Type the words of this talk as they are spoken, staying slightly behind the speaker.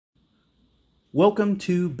Welcome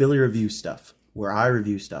to Billy Review Stuff, where I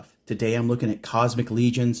review stuff. Today I'm looking at Cosmic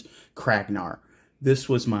Legion's Kraggnar. This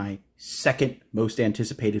was my second most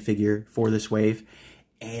anticipated figure for this wave,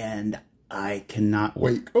 and I cannot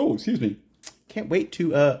wait. Oh, excuse me. Can't wait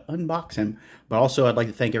to unbox him. But also, I'd like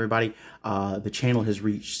to thank everybody. The channel has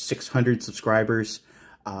reached 600 subscribers.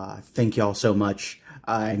 Thank y'all so much.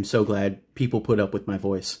 I'm so glad people put up with my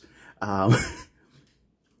voice.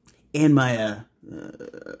 And my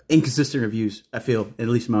inconsistent reviews, I feel, at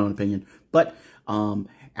least in my own opinion. But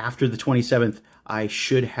after the 27th, I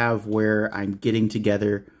should have where I'm getting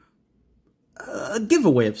together a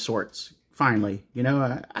giveaway of sorts, finally. You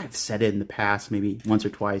know, I've said it in the past, maybe once or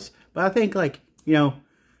twice. But I think, like, you know,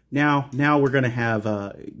 now we're going to have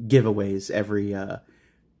giveaways every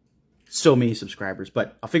so many subscribers.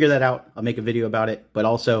 But I'll figure that out. I'll make a video about it. But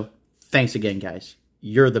also, thanks again, guys.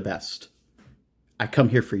 You're the best. I come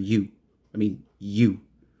here for you. I mean, you.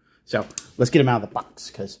 So, let's get him out of the box,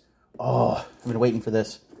 because, oh, I've been waiting for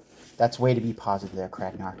this. That's way to be positive there,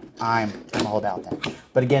 Kraggnar. I'm all about that.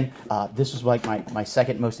 But again, this is like my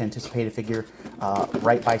second most anticipated figure,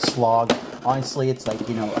 right by Slog. Honestly, it's like,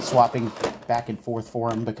 you know, a swapping back and forth for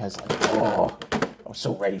him, because, like, oh, I was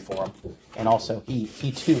so ready for him. And also,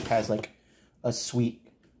 he too has, like, a sweet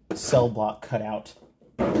cell block cutout,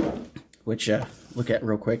 which, look at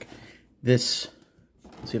real quick. This...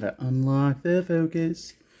 Let's see if I unlock the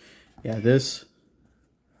focus. Yeah, this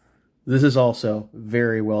is also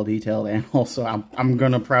very well detailed, and also I'm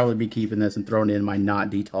gonna probably be keeping this and throwing it in my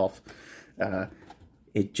not detolf.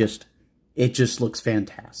 It just looks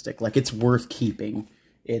fantastic. Like, it's worth keeping.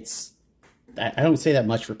 I don't say that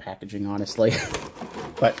much for packaging, honestly.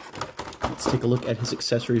 But let's take a look at his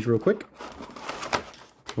accessories real quick.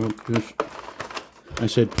 I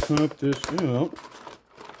said pop this out.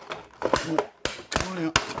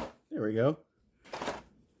 There we go.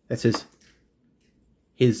 That's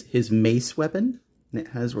his mace weapon. And it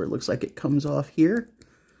has where it looks like it comes off here.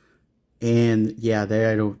 And yeah,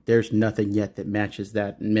 there's nothing yet that matches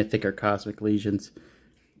that Mythic or Cosmic Legions.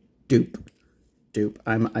 Dupe.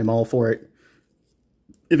 I'm all for it.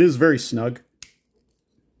 It is very snug.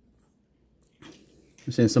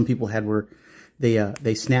 I'm saying some people had where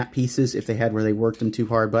they snap pieces if they had where they worked them too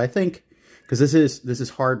hard, but I think because this is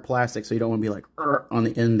hard plastic, so you don't want to be like on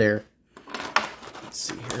the end there. Let's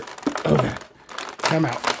see here. Oh god, come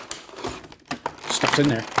out. Stuff's in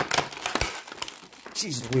there.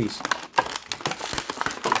 Jeez Louise.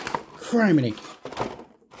 Criminy.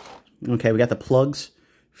 Okay, we got the plugs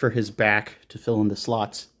for his back to fill in the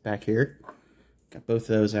slots back here. Got both of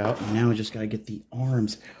those out, and now we just gotta get the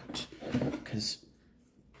arms out, because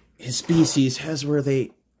his species has where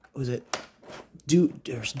they, was it?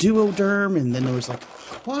 There's duoderm, and then there was like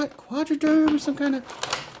quadroderm or some kind of...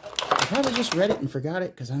 I probably just read it and forgot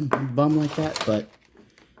it because I'm bummed like that, but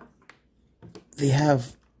they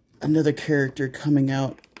have another character coming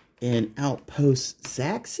out in Outpost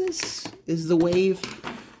Zaxxas is the wave.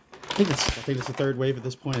 I think it's the third wave at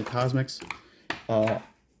this point in Cosmics. It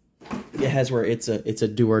has where it's a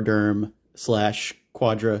duoderm /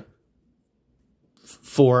 quadra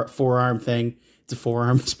forearm thing. It's a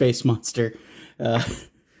forearm space monster.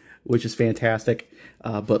 Which is fantastic.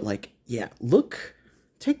 But, like, yeah,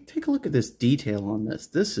 take a look at this detail on this.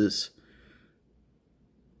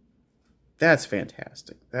 That's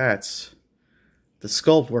fantastic. That's, the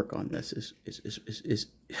sculpt work on this is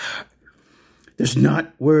there's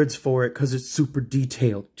not words for it, because it's super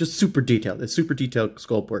detailed. Just super detailed. It's super detailed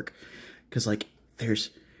sculpt work. Because, like, there's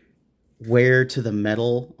wear to the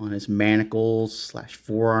metal on his manacles /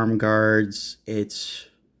 forearm guards. It's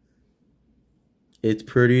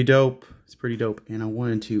pretty dope. It's pretty dope. And I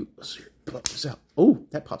wanted to pop this out. Oh,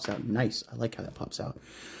 that pops out nice. I like how that pops out.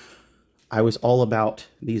 I was all about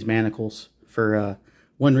these manacles for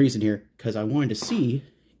one reason here, because I wanted to see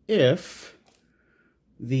if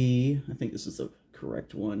I think this is the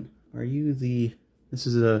correct one. Are you the... This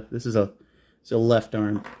is a left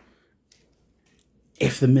arm.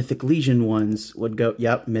 If the Mythic Legion ones would go...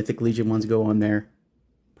 Yep, Mythic Legion ones go on there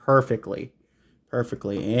perfectly.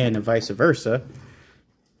 And vice versa.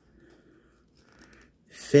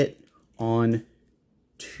 Fit on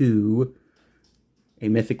to a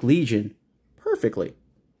Mythic Legion perfectly.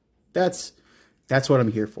 That's what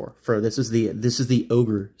I'm here for. This is the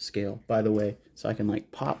ogre scale, by the way. So I can,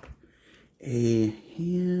 like, pop a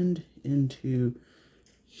hand into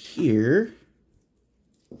here,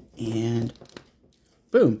 and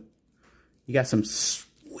boom, you got some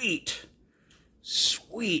sweet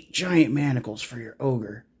giant manacles for your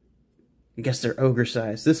ogre. I guess they're ogre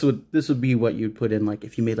size. This would be what you'd put in, like,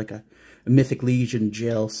 if you made like a Mythic Legion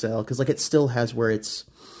jail cell, because, like, it still has where it's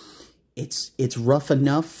it's rough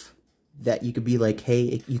enough that you could be like,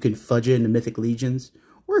 hey, you can fudge it into Mythic Legions,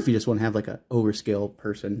 or if you just want to have like a overskill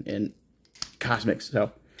person in Cosmics.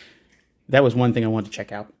 So that was one thing I wanted to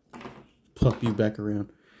check out. Plop you back around.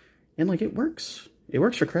 And like, it works. It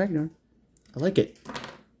works for Kraggnar. I like it.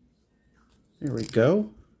 There we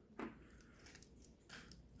go.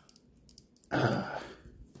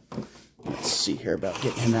 Let's see here about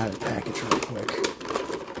getting him out of the package real quick.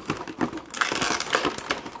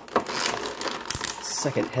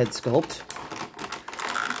 Second head sculpt.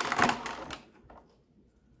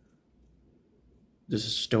 This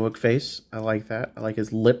is stoic face. I like that. I like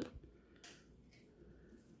his lip.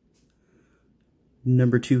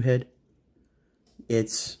 Number 2 head.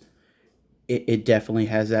 It definitely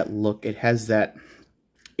has that look. It has that.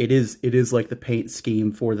 It is like the paint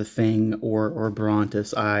scheme for the Thing or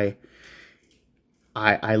Brontus. I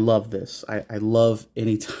love this. I love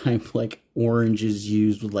anytime like orange is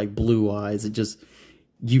used with like blue eyes. It just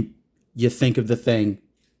you think of the Thing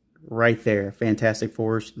right there. Fantastic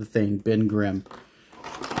Four, the Thing, Ben Grimm.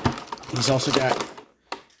 He's also got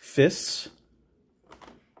fists,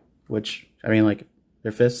 which I mean, like,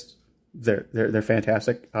 their fists, they're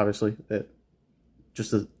fantastic. Obviously,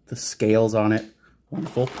 just the scales on it,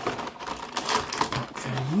 wonderful.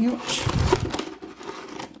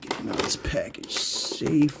 Get him out of this package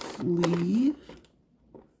safely,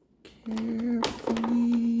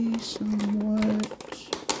 carefully, somewhat,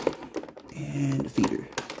 and the feeder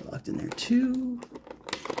locked in there too.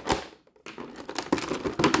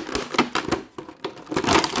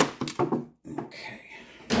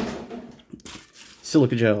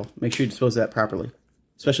 Silica gel. Make sure you dispose of that properly,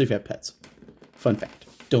 especially if you have pets. Fun fact.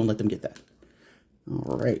 Don't let them get that.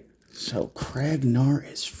 Alright. So, Kraggnar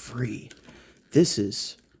is free. This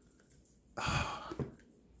is... Oh,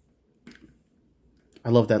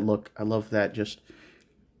 I love that look. I love that just...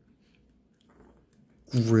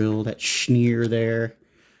 grill, that schneer there.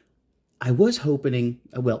 I was hoping...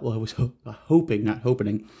 Well, I was hoping, not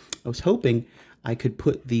hoping. I was hoping I could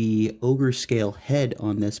put the ogre scale head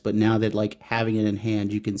on this, but now that like having it in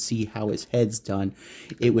hand, you can see how his head's done.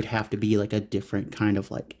 It would have to be like a different kind of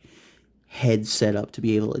like head setup to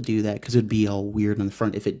be able to do that, because it'd be all weird on the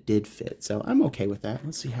front if it did fit. So I'm okay with that.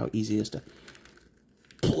 Let's see how easy it is to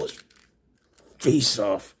pull his face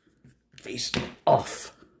off. Face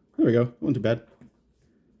off. There we go. Wasn't too bad.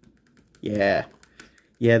 Yeah.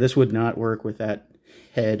 Yeah, this would not work with that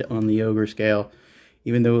head on the ogre scale.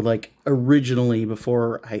 Even though, like, originally,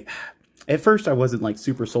 at first I wasn't, like,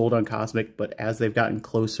 super sold on Cosmic, but as they've gotten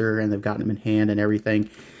closer and they've gotten them in hand and everything,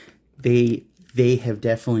 they have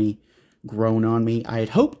definitely grown on me. I had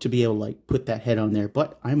hoped to be able to, like, put that head on there,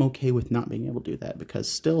 but I'm okay with not being able to do that,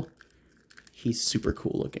 because still, he's super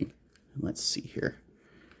cool looking. Let's see here.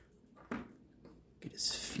 Get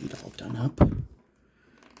his feet all done up.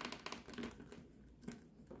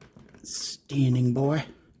 Standing boy.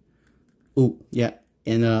 Oh, yeah.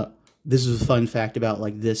 And this is a fun fact about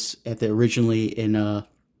like this originally in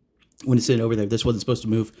when it's sitting over there, this wasn't supposed to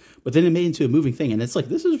move, but then it made into a moving thing, and it's like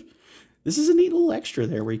this is a neat little extra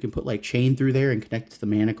there where you can put like chain through there and connect it to the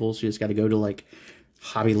manacles. You just got to go to like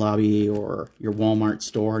Hobby Lobby or your Walmart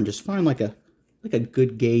store and just find like a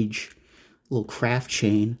good gauge little craft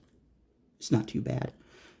chain. It's not too bad.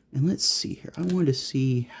 And let's see here. I wanted to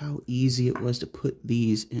see how easy it was to put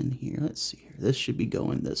these in here. Let's see here. This should be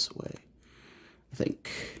going this way, I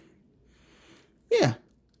think. Yeah.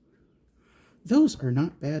 Those are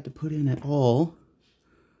not bad to put in at all.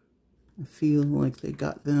 I feel like they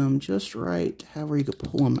got them just right. However you could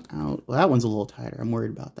pull them out. Well, that one's a little tighter. I'm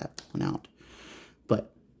worried about that pulling out.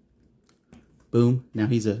 But, boom. Now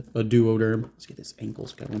he's a duoderm. Let's get his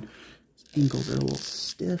ankles going. His ankles are a little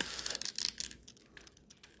stiff.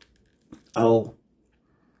 Oh,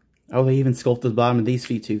 they even sculpted the bottom of these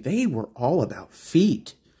feet too. They were all about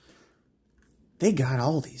feet. They got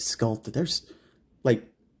all these sculpted. There's, like,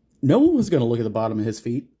 no one was going to look at the bottom of his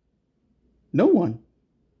feet. No one.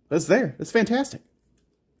 That's there. That's fantastic.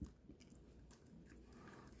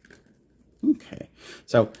 Okay.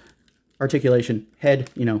 So, articulation. Head,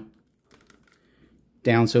 you know,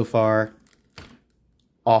 down so far.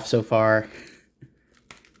 Off so far.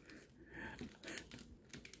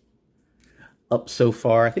 Up so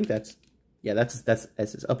far. I think that's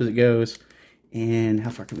as up as it goes. And how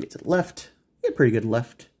far can we get to the left? Yeah, pretty good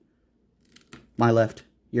left. My left,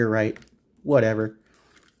 your right, whatever.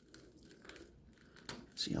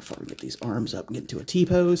 See how far we get these arms up and get into a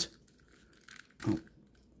T-pose. Oh,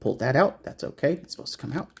 pulled that out. That's okay. It's supposed to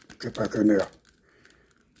come out. Get back in there.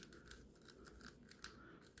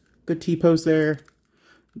 Good T-pose there.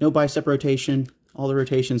 No bicep rotation. All the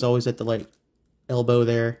rotation's always at the, like, elbow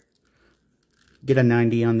there. Get a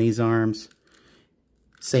 90 on these arms.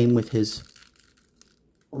 Same with his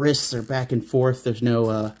wrists are back and forth. There's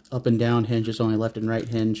no up and down hinge. There's only left and right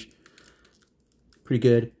hinge. Pretty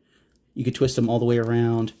good. You could twist them all the way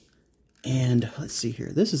around. And let's see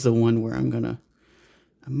here. This is the one where I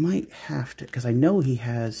might have to, because I know he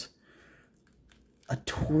has a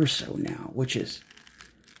torso now, which is,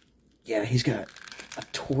 yeah, he's got a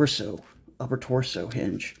torso, upper torso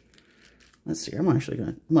hinge. Let's see. I'm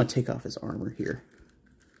gonna take off his armor here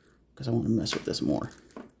because I want to mess with this more.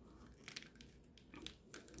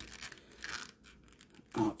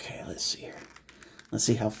 Okay, let's see here. Let's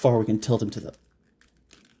see how far we can tilt him to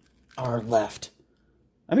our left.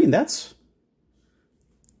 I mean, this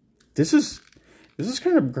is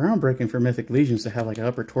kind of groundbreaking for Mythic Legions to have like an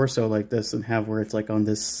upper torso like this and have where it's like on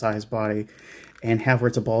this size body and have where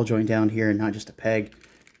it's a ball joint down here and not just a peg.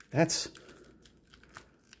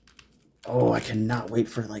 Oh, I cannot wait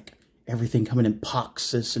for like everything coming in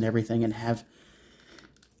boxes and everything and have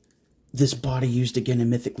this body used again in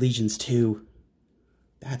Mythic Legions too.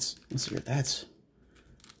 Let's see here, that's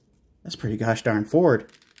pretty gosh darn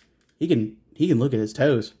forward. He can look at his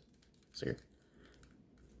toes. Let's see here.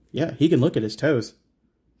 Yeah, he can look at his toes.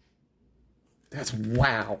 That's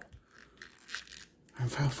wow. How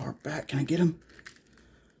far back can I get him?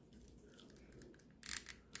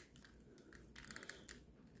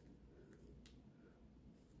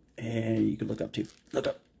 And you can look up too. Look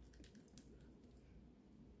up.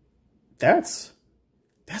 That's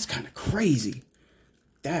kind of crazy.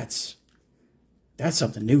 That's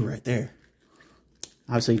something new right there.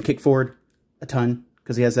 Obviously, you kick forward a ton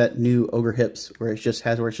because he has that new ogre hips where it's just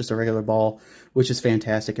a regular ball, which is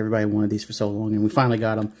fantastic. Everybody wanted these for so long, and we finally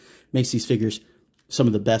got them. Makes these figures some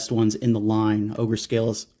of the best ones in the line. Ogre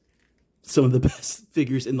scales some of the best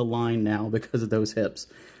figures in the line now because of those hips.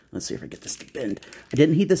 Let's see if I get this to bend. I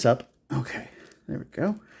didn't heat this up. Okay, there we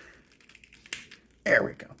go. There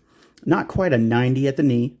we go. Not quite a 90 at the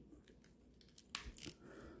knee.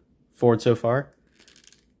 Forward so far.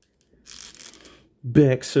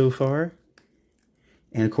 Back so far.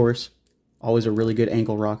 And of course, always a really good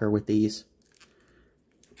ankle rocker with these.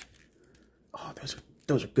 Oh,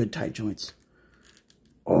 those are good tight joints.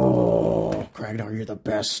 Oh, Kraggnar, you're the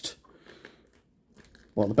best.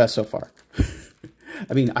 Well, the best so far.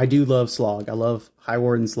 I mean, I do love Slog. I love High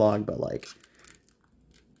Warden Slog, but like,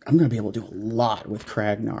 I'm going to be able to do a lot with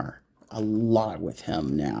Kraggnar. A lot with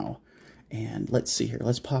him now. And let's see here.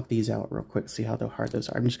 Let's pop these out real quick. See how hard those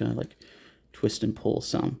are. I'm just going to like twist and pull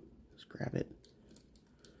some. Let's grab it.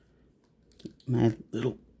 Keep my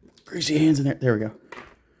little greasy hands in there. There we go.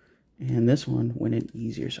 And this one went in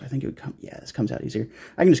easier. So I think it would come. Yeah, this comes out easier.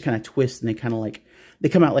 I can just kind of twist and they kind of like, they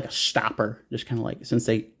come out like a stopper. Just kind of like, since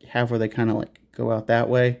they have where they kind of like go out that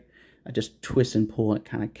way, I just twist and pull and it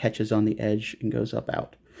kind of catches on the edge and goes up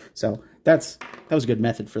out. So that was a good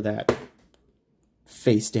method for that.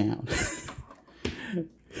 Face down.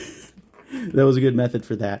 That was a good method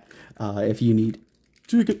for that. If you need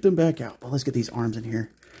to get them back out. But let's get these arms in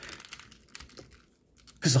here.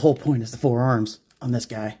 Because the whole point is the 4 arms on this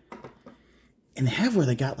guy. And they have where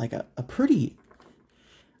they got like a pretty,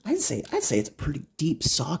 I'd say it's a pretty deep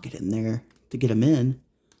socket in there to get them in.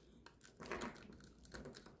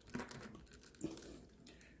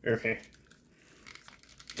 Okay.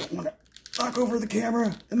 Don't want to knock over the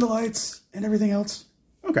camera and the lights and everything else.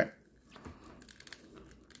 Okay.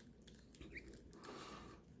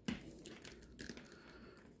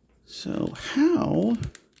 So how,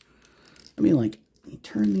 I mean, like, you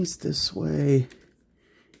turn these this way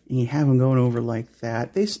and you have them going over like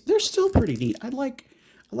that. They're still pretty neat. I like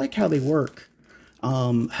how they work.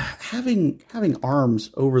 Having arms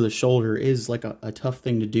over the shoulder is like a tough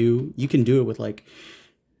thing to do. You can do it with like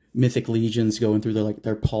Mythic Legions going through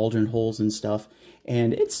their pauldron holes and stuff.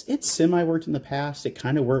 And it's semi-worked in the past. It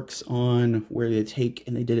kind of works on where they take,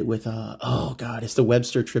 and they did it with, oh god, it's the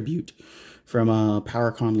Webster tribute from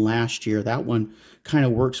PowerCon last year. That one kind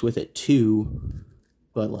of works with it too,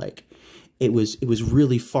 but like, it was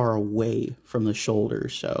really far away from the shoulder,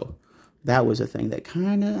 so that was a thing that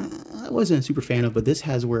kind of, I wasn't a super fan of, but this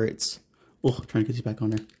has where it's, oh, trying to get these back on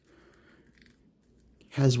there,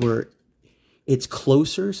 has where it's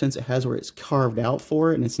closer, since it has where it's carved out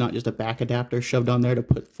for it, and it's not just a back adapter shoved on there to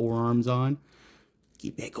put 4 arms on.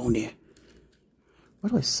 Get back on there. Why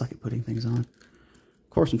do I suck at putting things on? Of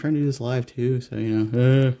course, I'm trying to do this live too, so, you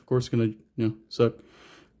know, of course it's going to, suck.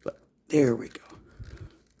 But there we go.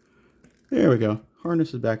 There we go.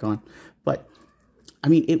 Harness is back on. But, I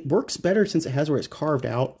mean, it works better since it has where it's carved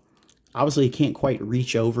out. Obviously, you can't quite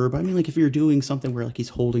reach over, but I mean, like, if you're doing something where, like, he's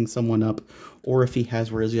holding someone up, or if he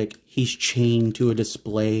has where it's, like, he's chained to a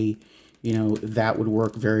display, you know, that would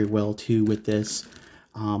work very well too with this.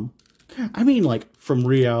 I mean, like, from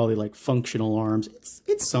reality, like, functional arms,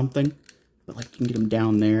 it's something. But, like, you can get them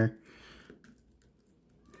down there.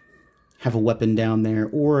 Have a weapon down there.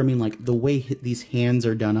 Or, I mean, like, the way these hands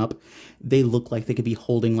are done up, they look like they could be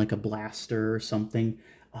holding, like, a blaster or something.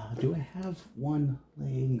 Do I have one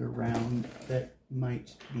laying around that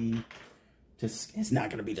might be... It's not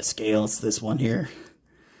going to be to scale. It's this one here.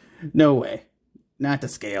 No way. Not to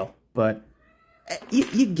scale. But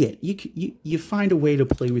you find a way to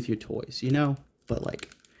play with your toys, you know? But,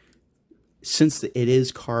 like, since it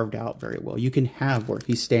is carved out very well, you can have where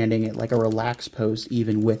he's standing at, like, a relaxed pose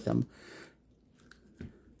even with them.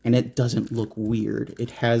 And it doesn't look weird.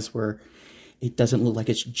 It has where it doesn't look like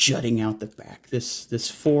it's jutting out the back. This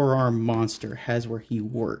four-arm monster has where he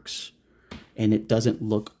works. And it doesn't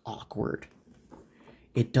look awkward.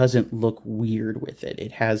 It doesn't look weird with it.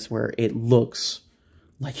 It has where it looks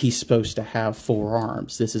like he's supposed to have 4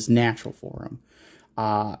 arms. This is natural for him.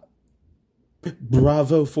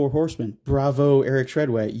 Bravo, 4 Horsemen. Bravo, Eric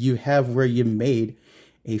Treadway. You have where you made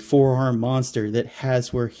a 4-arm monster that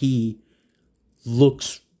has where he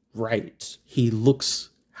looks right. He looks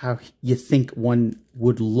how you think one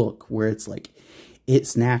would look, where it's like,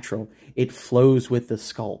 it's natural. It flows with the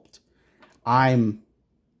sculpt.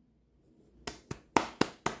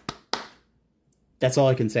 That's all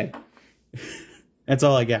I can say. That's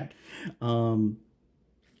all I got. I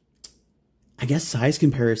guess size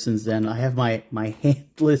comparisons then. I have my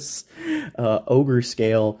handless ogre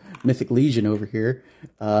scale Mythic Legion over here.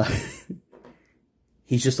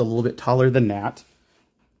 He's just a little bit taller than that.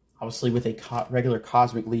 Obviously with a regular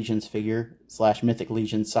Cosmic Legions figure / Mythic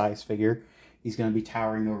Legion size figure, he's going to be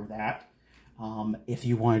towering over that. If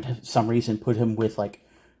you wanted to, for some reason, put him with like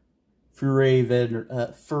furry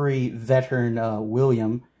veteran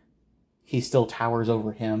William, he still towers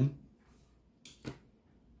over him.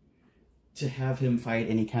 To have him fight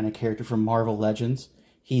any kind of character from Marvel Legends,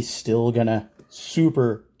 he's still gonna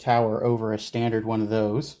super tower over a standard one of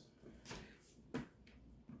those.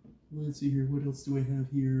 Let's see here, what else do I have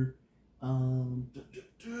here?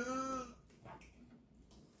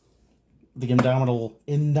 The Indomitable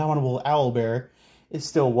Owlbear is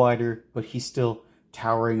still wider, but he's still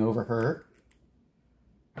towering over her.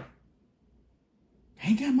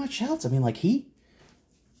 Ain't got much else. I mean, like,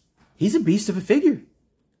 he's a beast of a figure.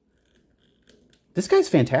 This guy's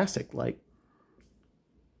fantastic. Like,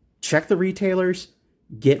 check the retailers,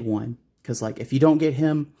 get one. Because, like, if you don't get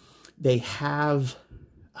him, they have...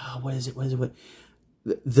 what is it?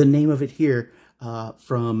 The name of it here,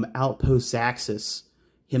 from Outpost Axis,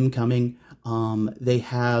 him coming. They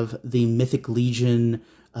have the Mythic Legion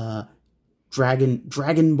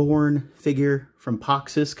Dragonborn figure from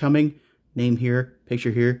Poxus coming. Name here,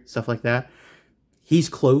 picture here, stuff like that. He's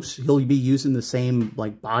close. He'll be using the same,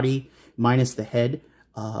 like, body minus the head.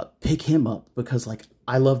 Pick him up because, like,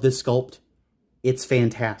 I love this sculpt. It's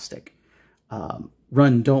fantastic.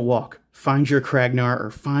 Run, don't walk. Find your Kraggnar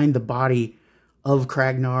or find the body of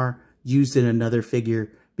Kraggnar used in another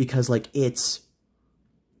figure because, like, it's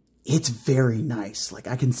very nice. Like,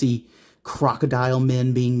 I can see crocodile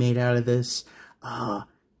men being made out of this.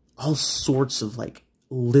 All sorts of, like,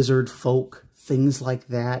 lizard folk, things like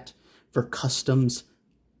that for customs.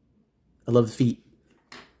 I love the feet.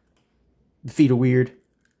 The feet are weird.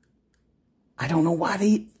 I don't know why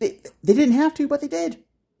they didn't have to, but they did.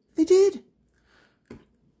 They did.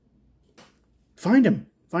 Find him.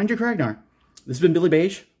 Find your Kraggnar. This has been Billy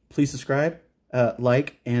Beige. Please subscribe,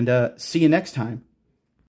 like, and see you next time.